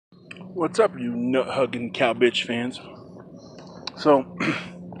What's up, you nut-hugging cow bitch fans? So,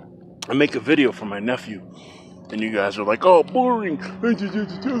 I make a video for my nephew, and you guys are like, oh, boring,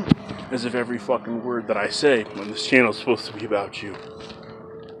 as if every fucking word that I say on this channel is supposed to be about you.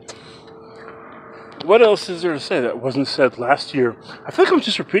 What else is there to say that wasn't said last year? I feel like I'm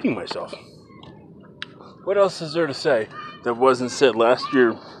just repeating myself. What else is there to say that wasn't said last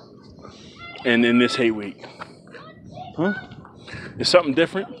year and in this hate week? Huh? Is something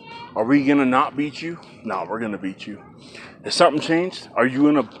different? Are we gonna not beat you? No, we're gonna beat you. Has something changed? Are you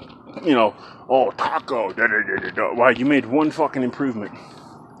gonna, oh, taco, Why, you made one fucking improvement.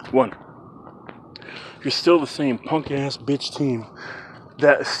 One. You're still the same punk-ass bitch team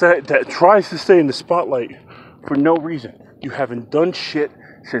that tries to stay in the spotlight for no reason. You haven't done shit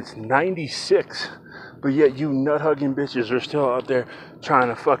since '96, but yet you nut-hugging bitches are still out there trying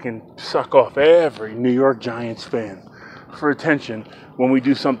to fucking suck off every New York Giants fan for attention when we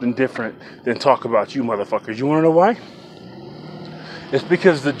do something different than talk about you motherfuckers. You wanna know why? It's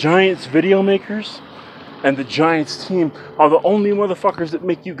because the Giants video makers and the Giants team are the only motherfuckers that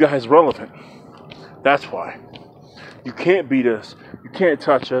make you guys relevant. That's why. You can't beat us. You can't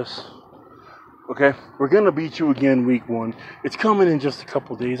touch us. Okay? We're gonna beat you again week 1. It's coming in just a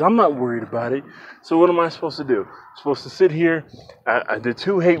couple days. I'm not worried about it. So what am I supposed to do? I'm supposed to sit here. I did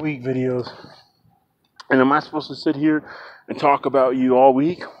 2 hate week videos. And am I supposed to sit here and talk about you all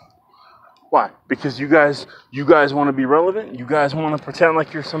week? Why? Because you guys want to be relevant? You guys want to pretend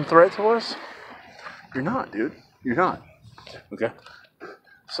like you're some threat to us? You're not, dude. You're not. Okay?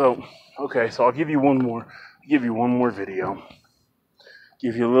 So I'll give you one more. Give you one more video.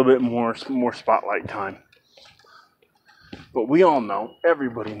 Give you a little bit more spotlight time. But we all know,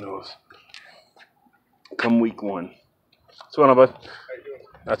 everybody knows, come week 1. What's going on, bud? How you doing?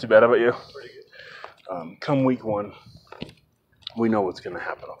 Not too bad. How about you? Pretty good. Come week 1, we know what's going to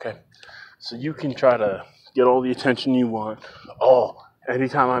happen, okay? So you can try to get all the attention you want. Oh,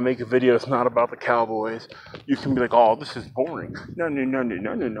 anytime I make a video, it's not about the Cowboys. You can be like, oh, this is boring. No.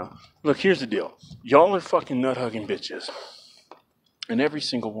 Look, here's the deal. Y'all are fucking nut-hugging bitches. And every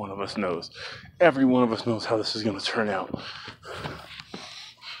single one of us knows. Every one of us knows how this is going to turn out.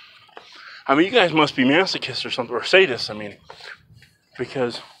 I mean, you guys must be masochists or something, or sadists,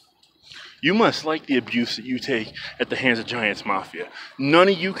 because you must like the abuse that you take at the hands of Giants Mafia. None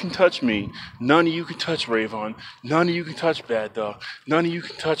of you can touch me. None of you can touch Rayvon. None of you can touch Bad Dog. None of you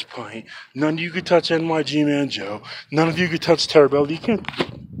can touch Pint. None of you can touch NYG Man Joe. None of you can touch Terabell.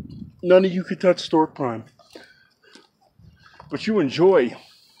 None of you can touch Stork Prime. But you enjoy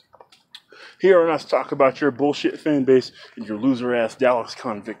hearing us talk about your bullshit fan base and your loser-ass Dallas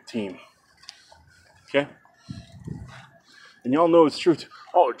convict team. Okay? And y'all know it's true.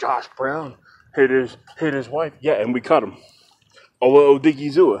 Oh, Josh Brown hit his wife. Yeah, and we cut him. Oh, Diggy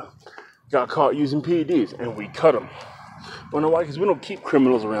Zua got caught using PEDs, and we cut him. Wanna know why? Because we don't keep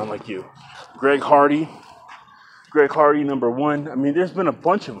criminals around like you. Greg Hardy, number 1. I mean, there's been a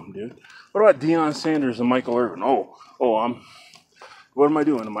bunch of them, dude. What about Deion Sanders and Michael Irvin? What am I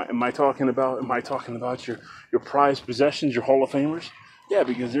doing? Am I talking about your prized possessions, your Hall of Famers? Yeah,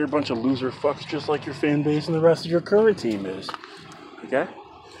 because they're a bunch of loser fucks just like your fan base and the rest of your current team is. Okay?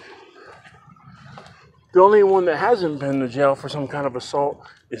 The only one that hasn't been to jail for some kind of assault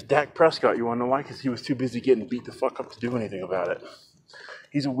is Dak Prescott. You want to know why? Because he was too busy getting beat the fuck up to do anything about it.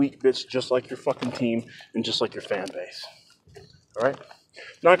 He's a weak bitch just like your fucking team and just like your fan base. Alright?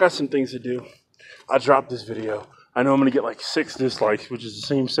 Now I got some things to do. I dropped this video. I know I'm going to get like 6 dislikes, which is the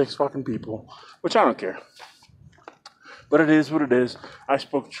same 6 fucking people, which I don't care. But it is what it is. I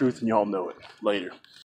spoke truth and y'all know it. Later.